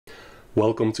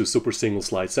Welcome to Super Single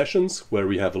Slide Sessions, where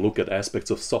we have a look at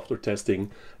aspects of software testing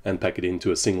and pack it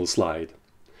into a single slide.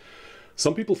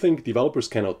 Some people think developers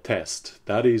cannot test.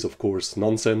 That is, of course,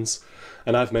 nonsense,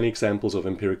 and I have many examples of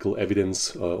empirical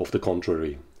evidence of the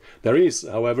contrary. There is,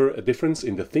 however, a difference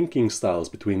in the thinking styles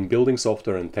between building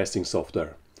software and testing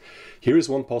software. Here is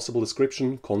one possible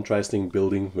description contrasting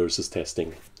building versus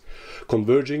testing.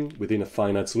 Converging within a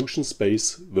finite solution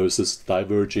space versus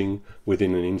diverging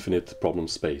within an infinite problem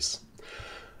space.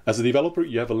 As a developer,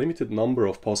 you have a limited number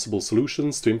of possible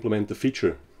solutions to implement the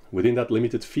feature. Within that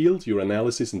limited field, your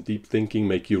analysis and deep thinking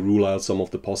make you rule out some of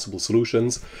the possible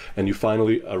solutions, and you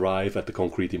finally arrive at the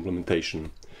concrete implementation.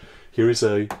 Here is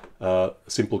a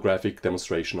simple graphic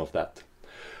demonstration of that.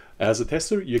 As a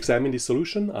tester, you examine the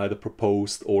solution, either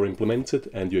proposed or implemented,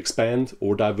 and you expand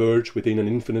or diverge within an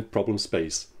infinite problem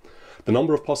space. The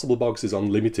number of possible bugs is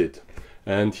unlimited,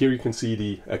 and here you can see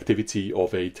the activity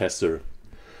of a tester.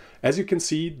 As you can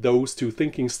see, those two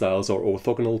thinking styles are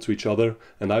orthogonal to each other,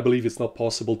 and I believe it's not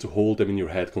possible to hold them in your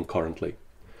head concurrently.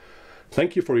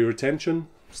 Thank you for your attention,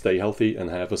 stay healthy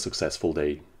and have a successful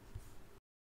day.